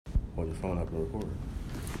Hold your phone up and record.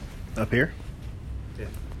 Up here? Yeah.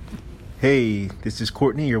 Hey, this is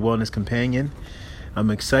Courtney, your wellness companion. I'm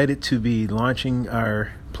excited to be launching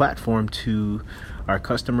our platform to our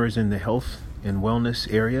customers in the health and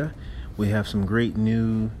wellness area. We have some great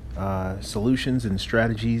new solutions and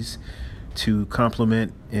strategies to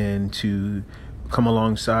complement and to come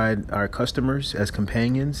alongside our customers as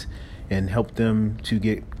companions and help them to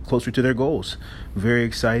get closer to their goals. Very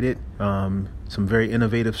excited. Some very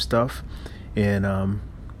innovative stuff. And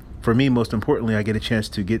for me, most importantly, I get a chance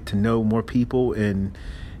to get to know more people and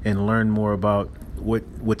learn more about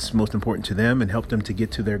what's most important to them and help them to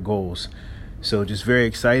get to their goals. So just very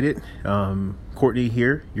excited. Courtney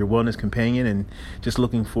here, your wellness companion, and just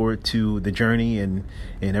looking forward to the journey and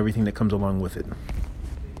everything that comes along with it.